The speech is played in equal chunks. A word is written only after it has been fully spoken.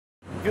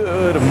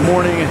Good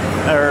morning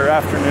or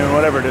afternoon,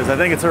 whatever it is. I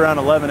think it's around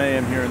 11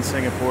 a.m. here in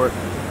Singapore,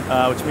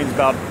 which means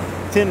about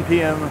 10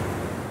 p.m.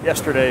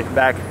 yesterday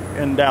back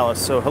in Dallas.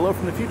 So hello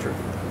from the future.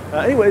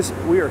 Anyways,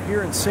 we are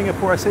here in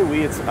Singapore. I say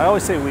we. I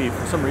always say we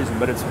for some reason,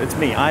 but it's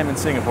me. I'm in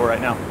Singapore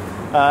right now,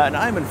 and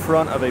I'm in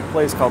front of a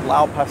place called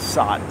Lau Pa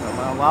Sat.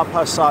 Lau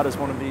Pa Sat is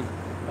one of the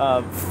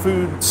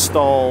food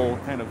stall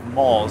kind of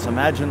malls.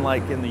 Imagine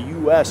like in the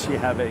U.S. you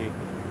have a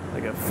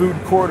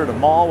food court at a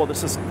mall. Well,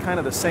 this is kind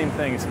of the same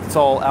thing. It's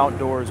all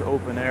outdoors,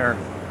 open air.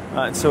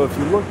 And so if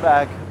you look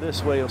back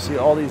this way, you'll see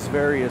all these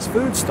various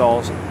food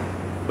stalls,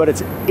 but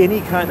it's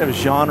any kind of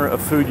genre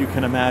of food you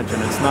can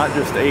imagine. It's not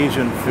just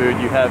Asian food.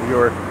 You have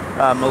your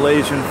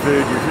Malaysian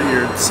food,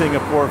 your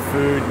Singapore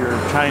food, your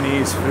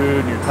Chinese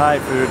food, your Thai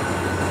food,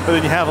 but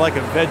then you have like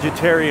a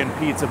vegetarian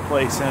pizza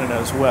place in it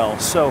as well.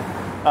 So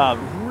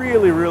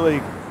really, really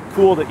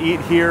cool to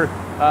eat here.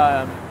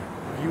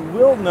 You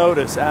will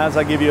notice as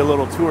I give you a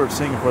little tour of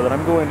Singapore that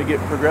I'm going to get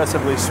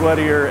progressively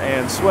sweatier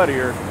and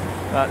sweatier.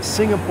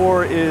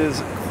 Singapore is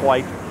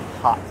quite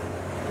hot.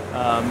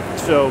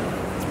 So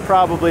it's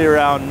probably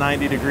around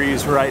 90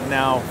 degrees right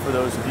now for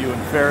those of you in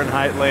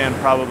Fahrenheit land,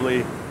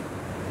 probably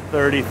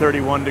 30,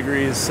 31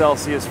 degrees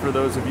Celsius for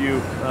those of you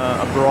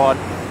abroad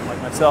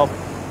like myself.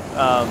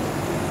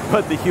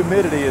 But the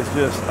humidity is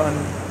just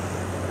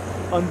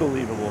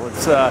unbelievable.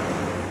 It's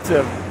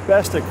to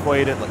best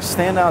equate it, like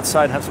stand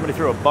outside and have somebody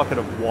throw a bucket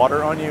of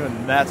water on you,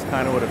 and that's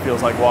kind of what it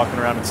feels like walking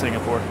around in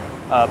Singapore.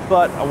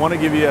 But I want to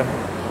give you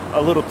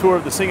a little tour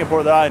of the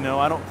Singapore that I know.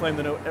 I don't claim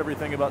to know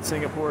everything about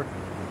Singapore.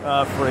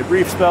 For a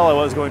brief spell, I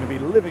was going to be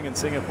living in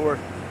Singapore.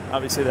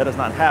 Obviously, that has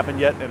not happened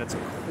yet, and it's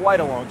quite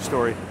a long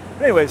story.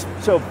 Anyways,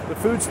 so the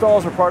food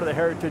stalls are part of the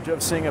heritage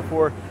of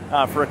Singapore.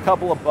 For a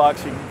couple of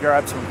bucks, you can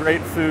grab some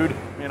great food.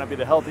 It may not be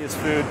the healthiest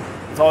food.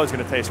 It's always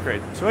going to taste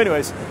great. So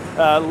anyways,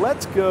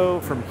 let's go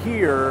from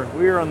here.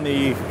 We're on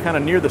the kind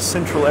of near the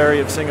central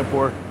area of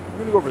Singapore. We're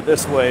going to go over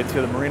this way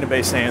to the Marina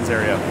Bay Sands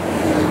area.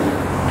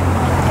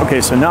 Okay,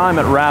 so now I'm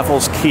at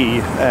Raffles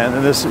Quay,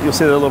 and this you'll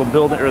see the little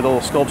building or the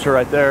little sculpture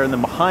right there, and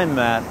then behind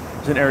that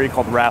is an area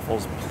called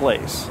Raffles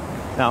Place.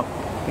 Now,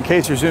 in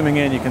case you're zooming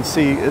in, you can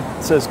see it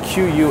says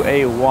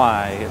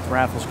Q-U-A-Y. It's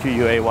Raffles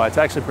Q-U-A-Y. It's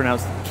actually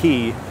pronounced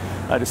Quay,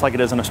 just like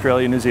it is in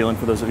Australia and New Zealand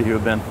for those of you who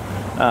have been.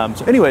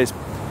 So anyways,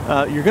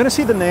 you're going to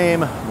see the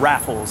name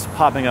Raffles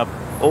popping up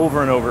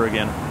over and over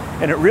again.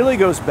 And it really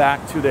goes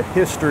back to the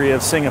history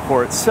of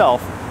Singapore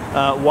itself,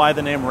 why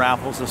the name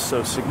Raffles is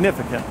so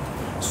significant.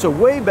 So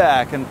way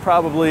back in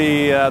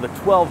probably the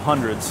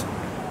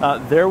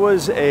 1200s, there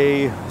was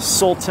a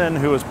sultan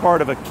who was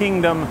part of a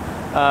kingdom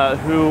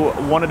who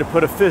wanted to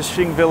put a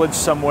fishing village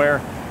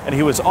somewhere, and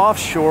he was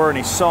offshore and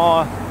he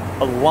saw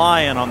a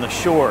lion on the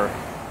shore.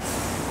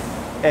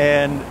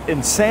 And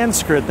in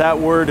Sanskrit, that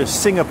word is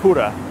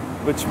Singapura,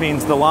 which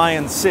means the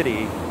Lion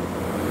City.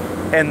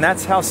 And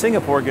that's how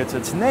Singapore gets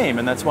its name,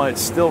 and that's why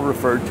it's still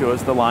referred to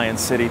as the Lion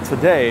City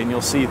today. And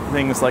you'll see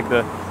things like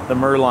the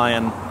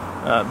merlion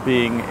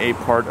being a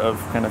part of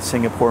kind of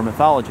Singapore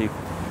mythology.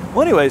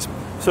 Well, anyways,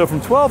 so from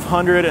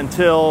 1200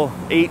 until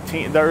the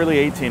early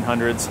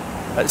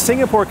 1800s,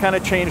 Singapore kind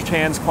of changed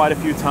hands quite a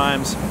few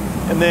times.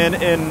 And then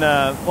in,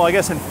 well, I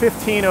guess in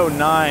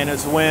 1509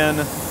 is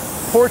when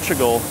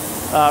Portugal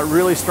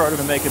really started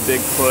to make a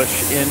big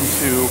push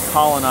into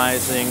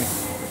colonizing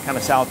kind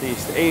of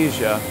Southeast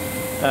Asia.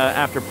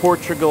 After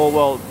Portugal,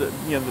 well,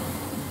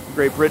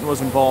 Great Britain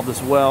was involved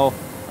as well,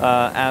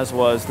 as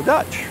was the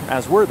Dutch,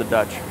 as were the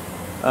Dutch.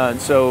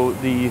 And so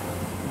the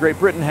Great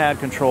Britain had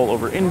control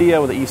over India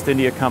with the East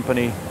India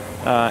Company,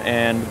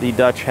 and the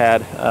Dutch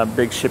had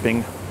big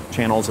shipping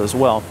channels as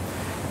well.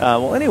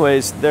 Well,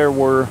 anyways, there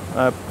were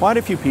quite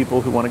a few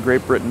people who wanted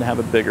Great Britain to have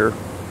a bigger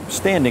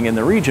standing in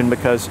the region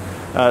because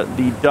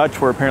the Dutch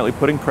were apparently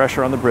putting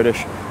pressure on the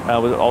British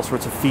with all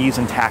sorts of fees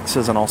and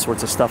taxes and all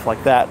sorts of stuff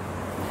like that.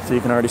 So you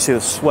can already see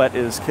the sweat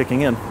is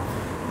kicking in.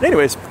 But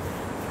anyways,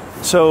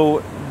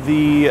 so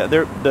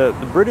the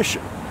British,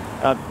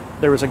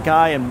 there was a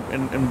guy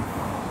in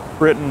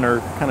Britain, or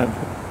kind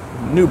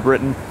of New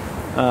Britain,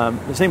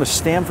 his name was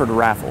Stamford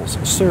Raffles,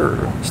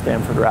 Sir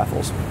Stamford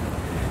Raffles.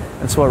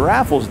 And so what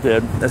Raffles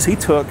did is he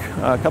took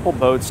a couple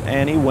boats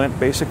and he went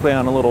basically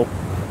on a little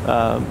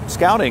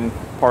scouting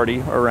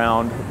party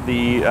around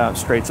the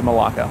Straits of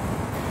Malacca.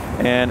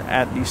 And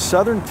at the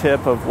southern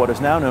tip of what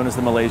is now known as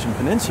the Malaysian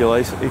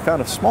Peninsula, he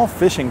found a small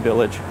fishing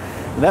village.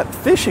 And that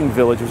fishing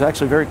village was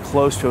actually very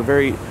close to a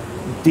very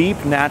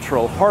deep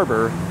natural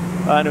harbor.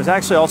 And it was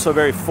actually also a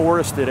very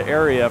forested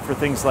area for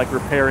things like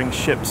repairing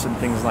ships and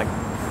things like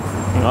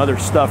other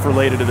stuff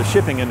related to the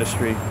shipping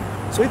industry.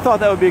 So he thought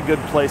that would be a good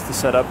place to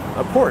set up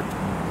a port.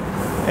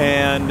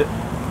 And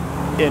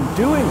in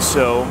doing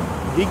so,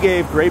 he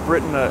gave Great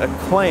Britain a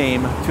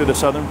claim to the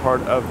southern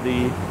part of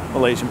the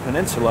Malaysian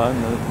Peninsula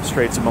and the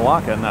Straits of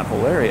Malacca and that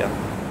whole area.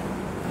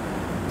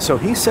 So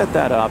he set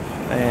that up,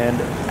 and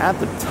at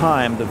the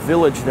time, the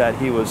village that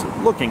he was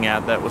looking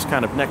at that was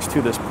kind of next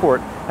to this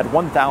port had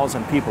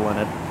 1,000 people in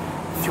it.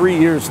 3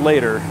 years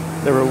later,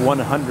 there were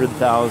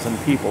 100,000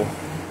 people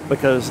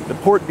because the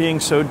port being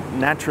so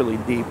naturally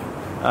deep,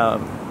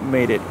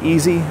 made it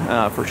easy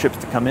for ships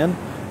to come in,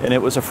 and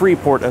it was a free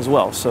port as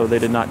well, so they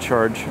did not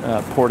charge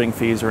porting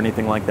fees or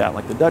anything like that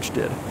like the Dutch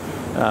did.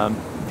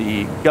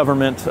 The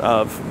government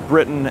of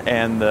Britain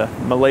and the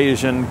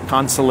Malaysian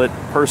consulate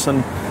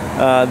person,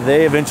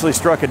 they eventually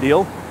struck a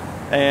deal,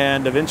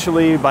 and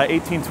eventually by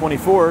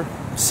 1824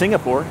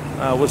 Singapore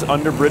was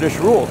under British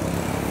rule.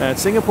 And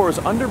Singapore was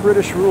under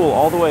British rule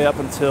all the way up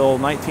until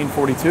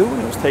 1942 when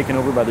it was taken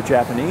over by the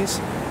Japanese,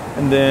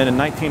 and then in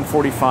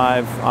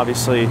 1945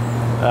 obviously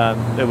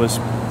it was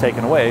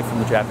taken away from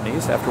the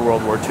Japanese after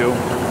World War II,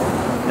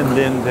 and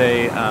then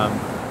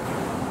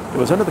it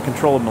was under the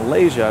control of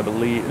Malaysia, I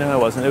believe. No, it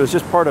wasn't. It was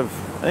just part of,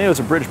 I think it was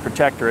a British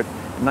protectorate.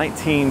 In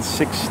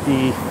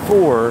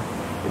 1964,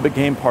 it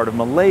became part of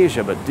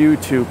Malaysia, but due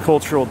to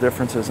cultural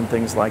differences and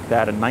things like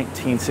that, in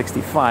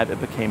 1965, it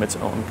became its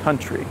own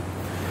country.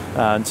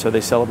 And so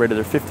they celebrated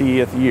their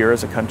 50th year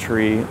as a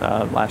country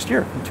last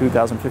year, in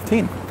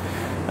 2015.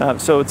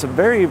 So it's a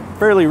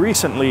fairly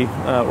recently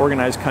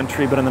organized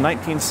country, but in the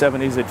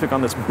 1970s, they took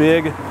on this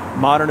big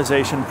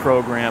modernization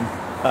program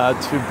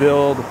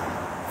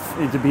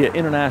to be an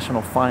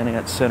international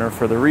finance center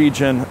for the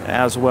region,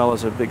 as well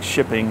as a big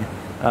shipping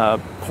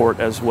port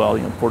as well.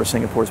 You know, Port of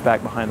Singapore is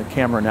back behind the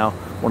camera now,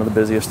 one of the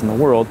busiest in the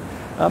world.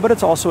 But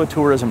it's also a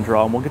tourism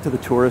draw, and we'll get to the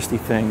touristy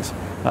things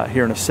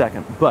here in a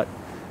second. But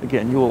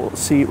again, you will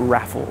see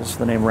Raffles,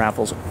 the name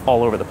Raffles,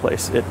 all over the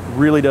place. It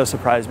really does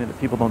surprise me that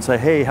people don't say,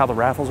 hey, how the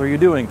Raffles are you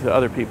doing to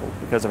other people,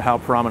 because of how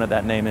prominent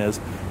that name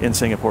is in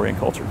Singaporean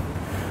culture.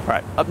 All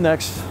right, up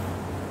next,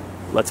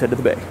 let's head to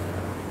the bay.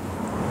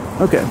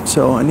 Okay,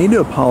 so I need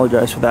to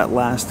apologize for that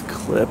last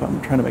clip.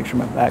 I'm trying to make sure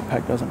my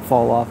backpack doesn't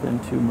fall off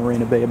into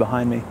Marina Bay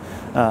behind me.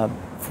 For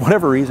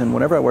whatever reason,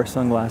 whenever I wear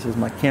sunglasses,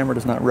 my camera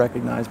does not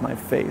recognize my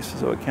face,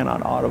 so it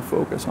cannot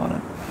autofocus on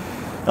it.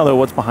 Although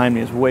what's behind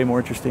me is way more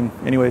interesting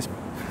anyways,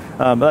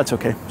 but that's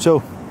okay.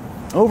 So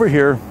over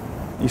here,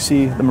 you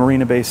see the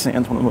Marina Bay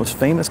Sands, one of the most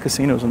famous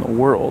casinos in the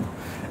world.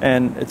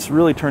 And it's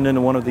really turned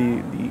into one of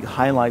the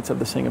highlights of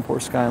the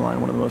Singapore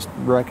skyline, one of the most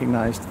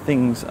recognized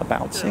things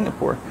about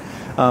Singapore.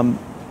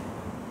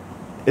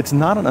 It's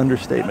not an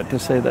understatement to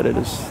say that it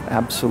is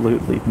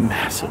absolutely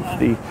massive.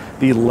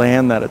 The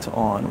land that it's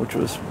on, which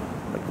was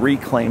like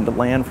reclaimed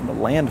land from a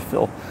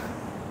landfill,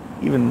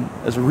 even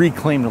as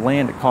reclaimed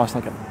land, it cost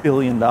like $1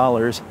 billion.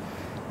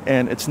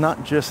 And it's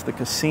not just the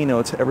casino,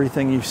 it's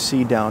everything you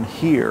see down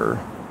here.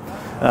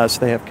 So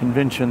they have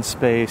convention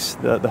space,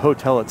 the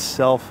hotel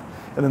itself,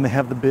 and then they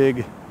have the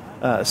big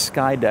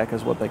sky deck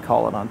is what they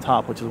call it on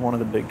top, which is one of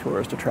the big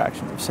tourist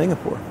attractions of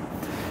Singapore.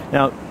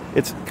 Now,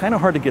 it's kind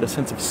of hard to get a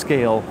sense of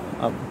scale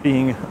of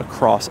being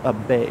across a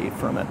bay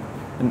from it.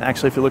 And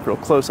actually, if you look real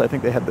close, I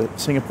think they had the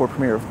Singapore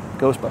premiere of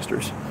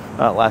Ghostbusters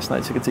last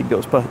night, so you can see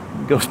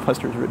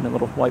Ghostbusters written in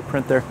little white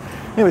print there.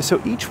 Anyway, so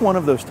each one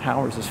of those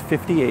towers is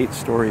 58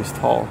 stories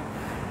tall.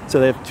 So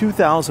they have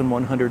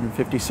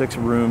 2,156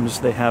 rooms.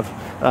 They have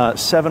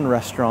 7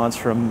 restaurants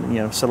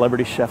from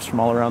celebrity chefs from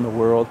all around the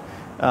world.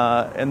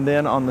 And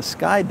then on the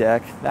sky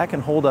deck, that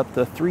can hold up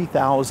to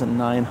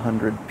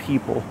 3,900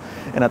 people.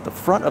 And at the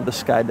front of the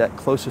sky deck,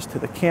 closest to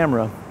the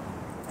camera,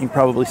 you've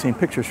probably seen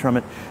pictures from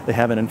it, they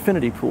have an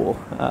infinity pool,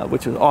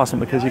 which is awesome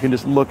because you can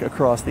just look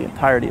across the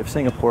entirety of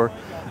Singapore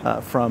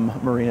from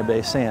Marina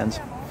Bay Sands.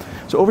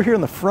 So over here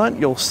in the front,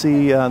 you'll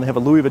see they have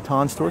a Louis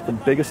Vuitton store, the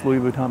biggest Louis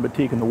Vuitton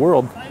boutique in the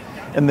world.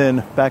 And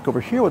then back over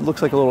here, what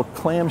looks like a little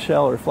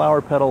clamshell or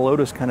flower petal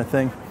lotus kind of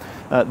thing,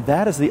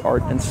 that is the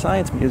Art and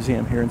Science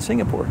Museum here in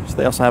Singapore. So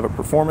they also have a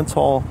performance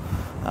hall,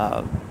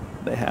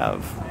 they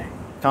have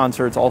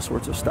concerts, all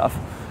sorts of stuff.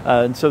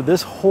 And so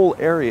this whole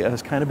area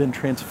has kind of been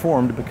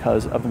transformed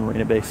because of the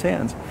Marina Bay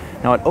Sands.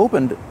 Now it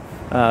opened,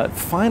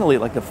 finally,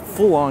 like the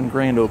full-on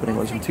grand opening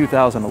was in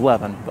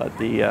 2011, but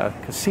the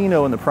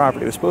casino and the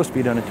property was supposed to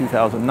be done in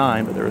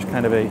 2009, but there was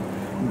kind of a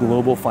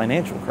global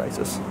financial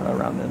crisis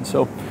around then.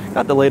 So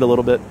got delayed a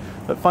little bit,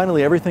 but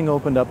finally everything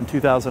opened up in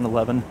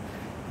 2011.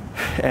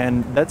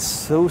 And that's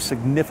so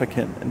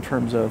significant in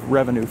terms of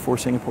revenue for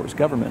Singapore's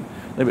government.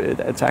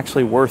 It's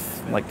actually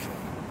worth like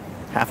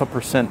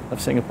 0.5%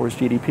 of Singapore's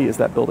GDP is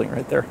that building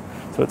right there.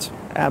 So it's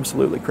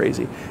absolutely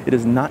crazy. It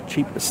is not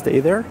cheap to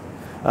stay there.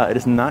 It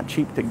is not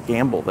cheap to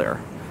gamble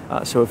there.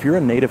 So if you're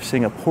a native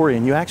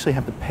Singaporean, you actually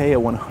have to pay a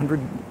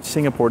 100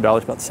 Singapore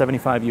dollars, about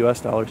 75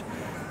 US dollars,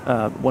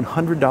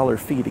 $100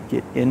 fee to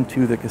get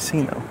into the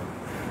casino,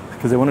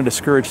 because they want to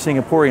discourage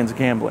Singaporeans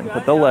gambling,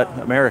 but they'll let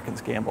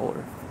Americans gamble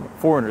or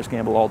foreigners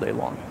gamble all day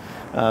long.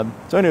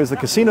 So anyways, the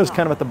casino's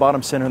kind of at the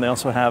bottom center, and they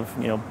also have,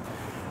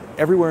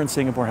 everywhere in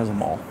Singapore has a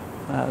mall.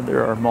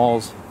 There are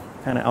malls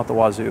kind of out the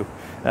wazoo,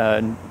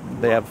 and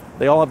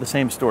they all have the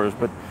same stores,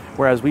 but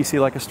whereas we see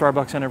like a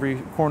Starbucks on every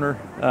corner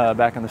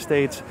back in the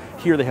States,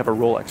 here they have a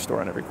Rolex store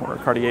on every corner, a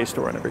Cartier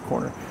store on every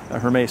corner, a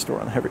Hermes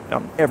store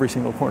on every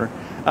single corner.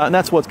 And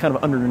that's what's kind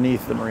of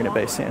underneath the Marina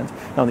Bay Sands.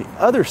 Now on the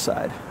other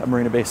side of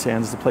Marina Bay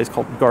Sands is a place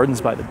called Gardens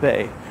by the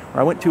Bay,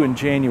 where I went to in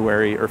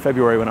January or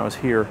February when I was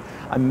here.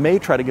 I may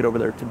try to get over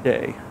there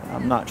today.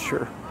 I'm not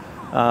sure.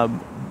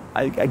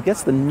 I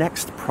guess the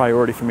next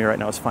priority for me right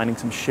now is finding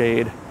some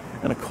shade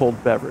and a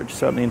cold beverage.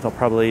 So it means I'll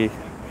probably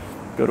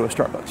go to a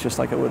Starbucks just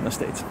like I would in the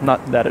States.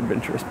 Not that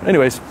adventurous. But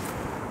anyways,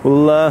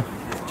 we'll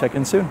check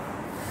in soon.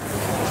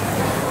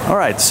 All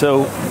right,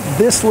 so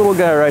this little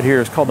guy right here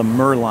is called the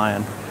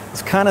merlion.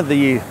 It's kind of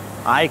the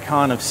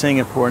icon of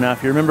Singapore. Now,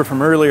 if you remember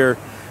from earlier,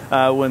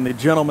 when the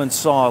gentleman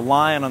saw a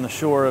lion on the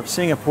shore of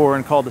Singapore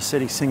and called the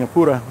city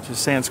Singapura, which is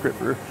Sanskrit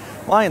for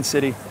Lion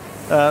City,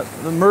 the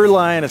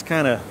merlion is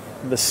kind of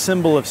the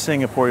symbol of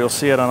Singapore. You'll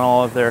see it on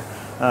all of their,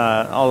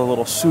 all the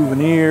little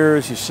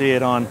souvenirs. You see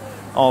it on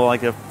all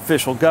like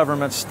official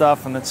government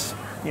stuff, and it's,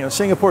 you know,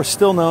 Singapore's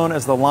still known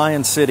as the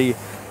Lion City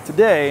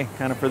today,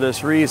 kind of for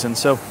this reason.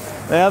 So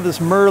they have this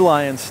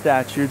merlion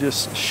statue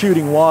just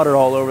shooting water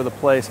all over the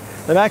place.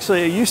 And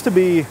actually, it used to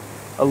be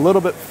a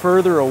little bit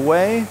further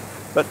away,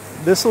 but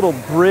this little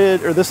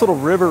bridge, or this little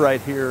river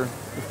right here,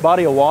 this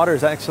body of water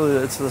is actually,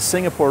 it's the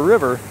Singapore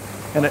River,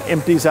 and it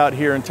empties out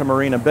here into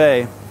Marina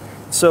Bay.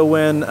 So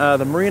when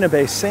the Marina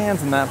Bay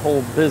Sands and that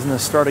whole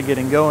business started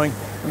getting going,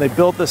 and they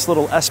built this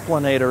little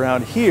esplanade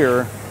around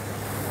here,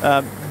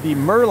 the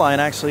merlion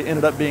actually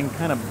ended up being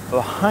kind of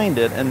behind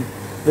it, and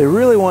they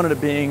really wanted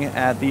it being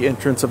at the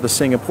entrance of the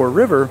Singapore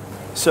River,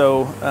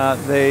 so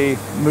they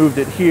moved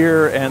it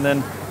here, and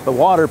then the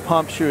water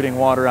pump shooting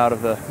water out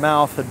of the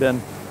mouth had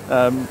been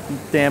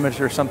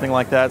damaged or something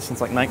like that since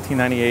like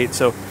 1998.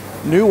 So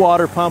new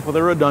water pump with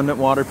a redundant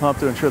water pump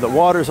to ensure that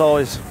water is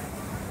always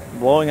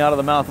blowing out of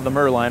the mouth of the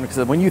merlion,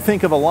 because when you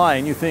think of a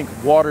lion, you think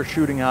water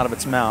shooting out of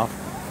its mouth.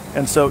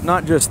 And so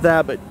not just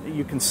that, but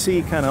you can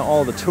see kind of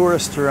all the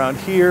tourists around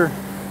here.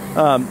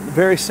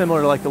 Very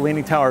similar to like the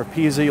Leaning Tower of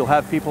Pisa. You'll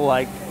have people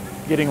like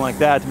getting like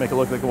that to make it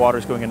look like the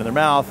water's going into their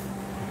mouth.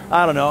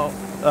 I don't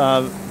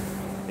know.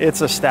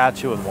 It's a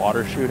statue with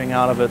water shooting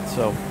out of it,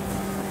 so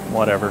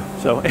whatever.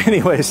 So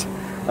anyways,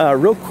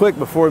 real quick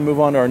before we move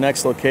on to our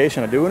next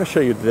location, I do want to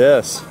show you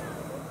this.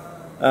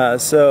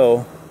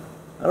 So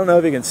I don't know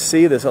if you can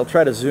see this. I'll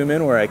try to zoom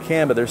in where I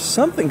can, but there's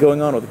something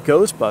going on with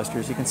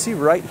Ghostbusters. You can see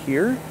right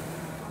here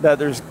that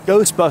there's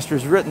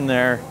Ghostbusters written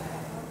there.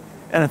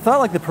 And I thought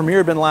like the premiere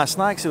had been last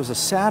night because it was a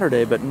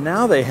Saturday, but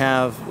now they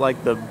have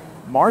like the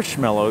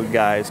marshmallow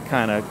guys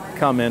kind of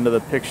come into the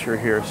picture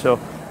here. So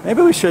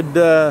maybe we should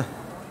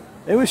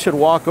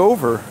walk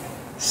over,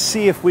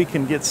 see if we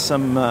can get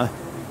some, or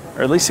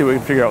at least see if we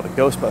can figure out what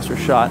the Ghostbusters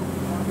shot.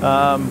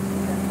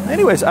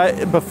 Anyways,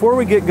 before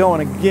we get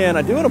going again,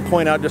 I do want to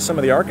point out just some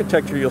of the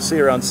architecture you'll see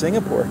around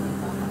Singapore.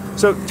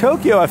 So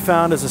Tokyo, I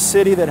found, is a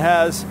city that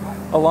has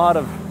a lot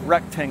of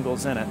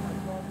rectangles in it.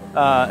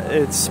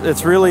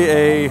 It's really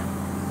a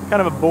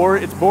kind of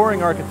it's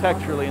boring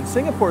architecturally, and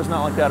Singapore is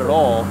not like that at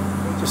all.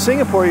 So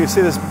Singapore, you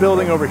see this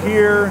building over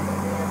here.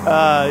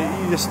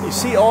 You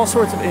see all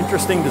sorts of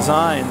interesting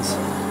designs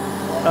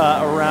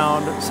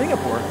around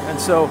Singapore, and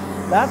so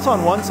that's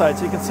on one side.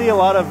 So you can see a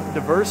lot of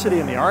diversity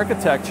in the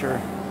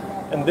architecture.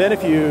 And then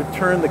if you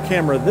turn the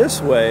camera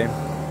this way,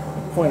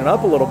 point it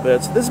up a little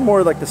bit. So this is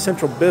more like the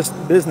central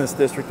business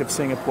district of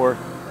Singapore.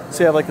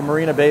 So you have like the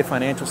Marina Bay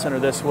Financial Center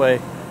this way,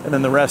 and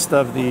then the rest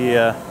of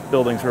the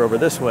buildings are over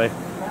this way.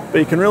 But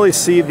you can really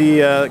see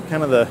the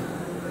kind of the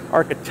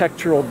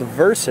architectural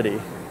diversity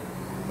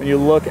when you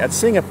look at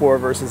Singapore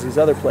versus these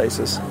other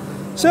places.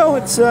 So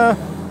it's, I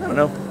don't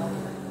know,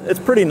 it's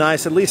pretty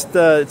nice. At least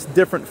it's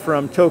different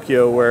from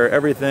Tokyo, where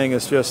everything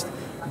is just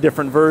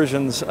different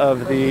versions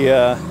of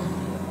the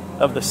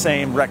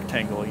same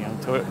rectangle, you know,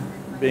 to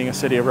being a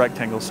city of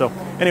rectangles. So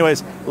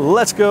anyways,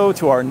 let's go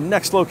to our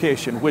next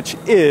location, which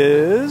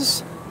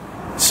is,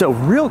 so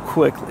real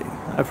quickly,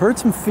 I've heard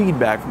some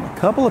feedback from a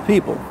couple of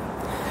people.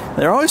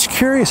 They're always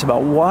curious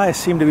about why I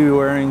seem to be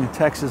wearing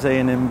Texas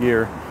A&M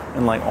gear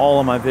in like all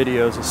of my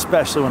videos,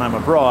 especially when I'm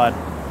abroad.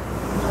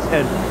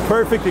 And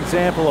perfect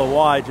example of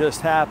why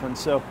just happened.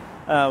 So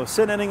I was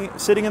sitting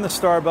in the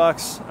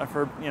Starbucks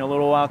for a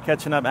little while,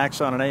 catching up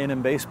actually on an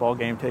A&M baseball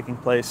game taking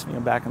place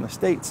back in the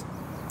States.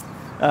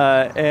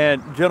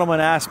 And a gentleman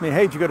asked me,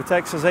 "Hey, did you go to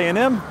Texas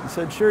A&M?" I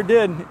said, "Sure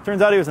did." It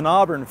turns out he was an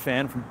Auburn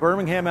fan from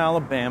Birmingham,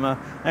 Alabama.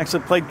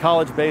 Actually played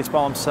college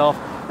baseball himself.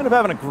 Ended up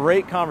having a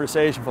great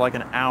conversation for like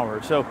an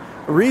hour. So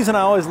the reason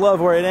I always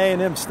love wearing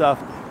A&M stuff,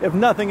 if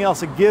nothing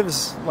else, it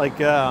gives like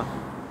I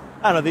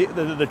don't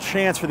know, the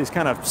chance for these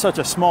kind of such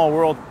a small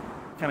world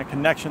kind of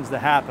connections to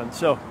happen.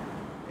 So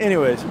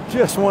anyways,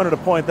 just wanted to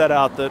point that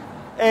out, that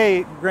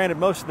granted,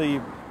 most of the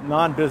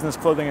non-business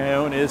clothing I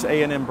own is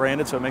A&M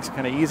branded, so it makes it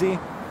kind of easy,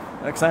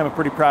 because I'm a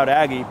pretty proud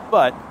Aggie,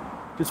 but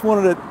just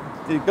wanted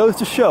to, it goes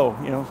to show,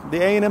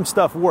 the A&M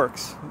stuff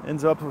works.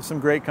 Ends up with some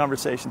great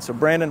conversations. So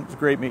Brandon, it's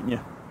great meeting you.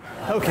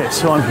 Okay,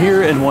 so I'm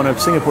here in one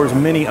of Singapore's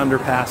many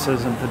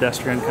underpasses and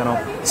pedestrian kind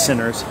of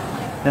centers.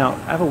 Now,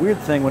 I have a weird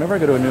thing. Whenever I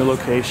go to a new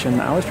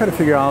location, I always try to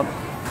figure out,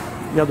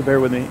 you have to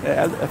bear with me,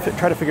 I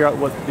try to figure out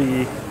what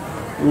the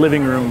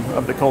living room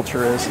of the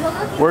culture is.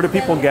 Where do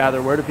people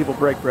gather? Where do people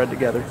break bread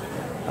together?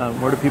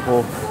 Where do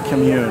people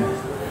commune?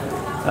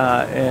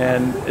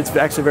 And it's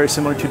actually very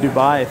similar to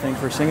Dubai, I think,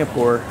 for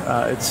Singapore.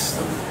 It's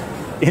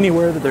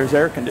anywhere that there's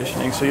air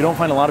conditioning. So you don't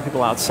find a lot of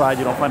people outside.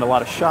 You don't find a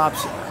lot of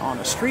shops on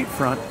the street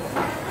front.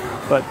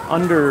 But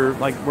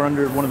we're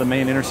under one of the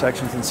main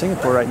intersections in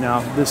Singapore right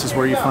now. This is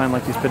where you find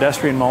like these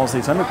pedestrian malls,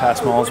 these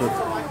underpass malls with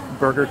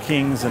Burger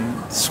Kings and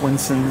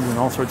Swinsons and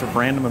all sorts of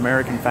random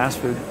American fast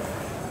food.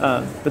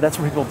 But that's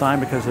where people dine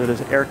because it is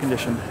air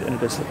conditioned, and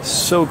it is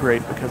so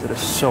great because it is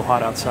so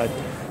hot outside.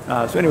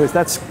 So anyways,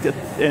 that's good.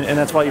 And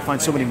that's why you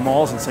find so many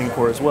malls in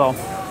Singapore as well.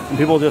 And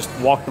people just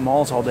walk the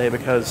malls all day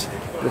because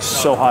it is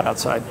so hot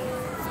outside.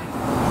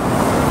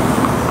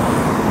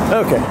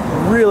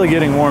 Okay, really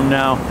getting warm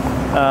now.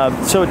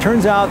 So it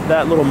turns out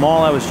that little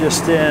mall I was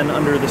just in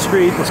under the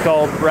street was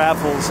called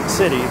Raffles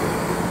City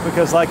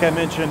because, like I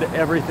mentioned,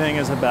 everything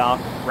is about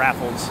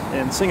Raffles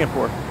in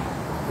Singapore.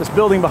 This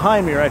building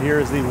behind me right here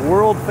is the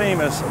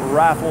world-famous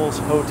Raffles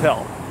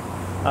Hotel.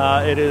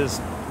 It is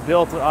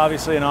built,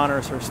 obviously, in honor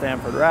of Sir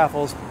Stamford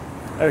Raffles.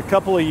 A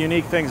couple of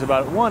unique things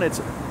about it. One, it's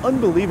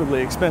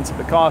unbelievably expensive.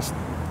 It costs,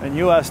 in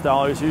US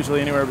dollars,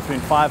 usually anywhere between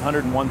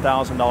 $500 and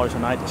 $1,000 a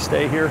night to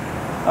stay here.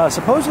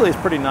 Supposedly it's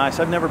pretty nice.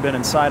 I've never been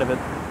inside of it.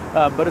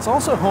 But it's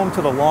also home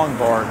to the Long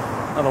Bar.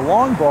 Now, the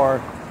Long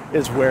Bar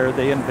is where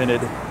they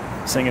invented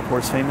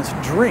Singapore's famous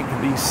drink,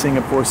 the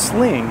Singapore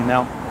Sling.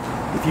 Now,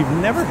 if you've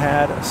never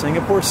had a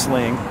Singapore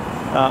Sling,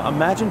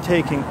 imagine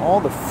taking all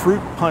the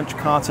fruit punch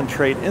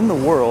concentrate in the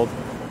world,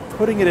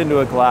 putting it into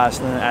a glass,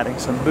 and then adding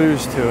some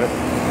booze to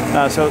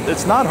it. So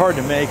it's not hard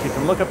to make. You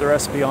can look up the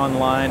recipe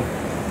online.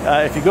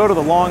 If you go to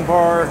the Long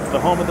Bar, the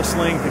home of the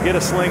Sling, to get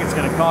a Sling, it's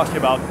going to cost you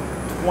about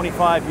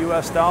 $25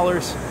 US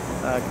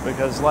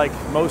because, like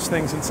most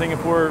things in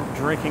Singapore,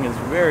 drinking is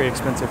very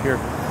expensive here.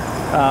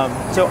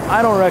 So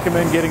I don't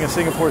recommend getting a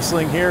Singapore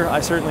Sling here. I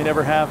certainly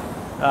never have.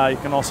 You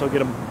can also get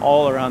them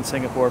all around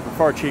Singapore for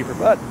far cheaper.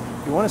 But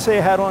if you want to say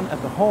you had one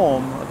at the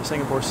home of the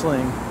Singapore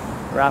Sling,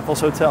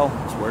 Raffles Hotel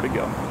is where to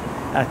go.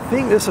 And I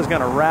think this is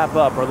going to wrap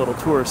up our little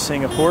tour of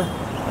Singapore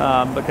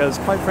because,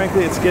 quite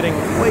frankly, it's getting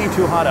way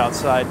too hot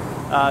outside.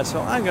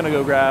 So I'm going to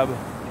go grab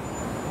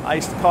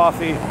iced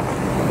coffee,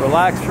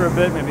 relax for a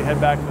bit, maybe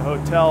head back to the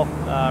hotel,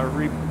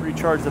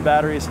 recharge the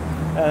batteries,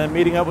 and then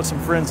meeting up with some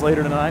friends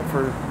later tonight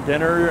for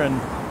dinner and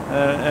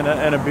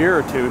a beer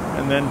or two,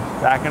 and then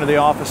back into the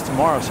office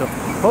tomorrow. So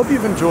hope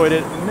you've enjoyed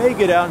it. May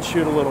get out and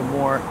shoot a little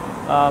more.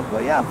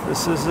 But yeah,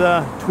 this is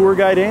Tour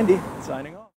Guide Andy signing off.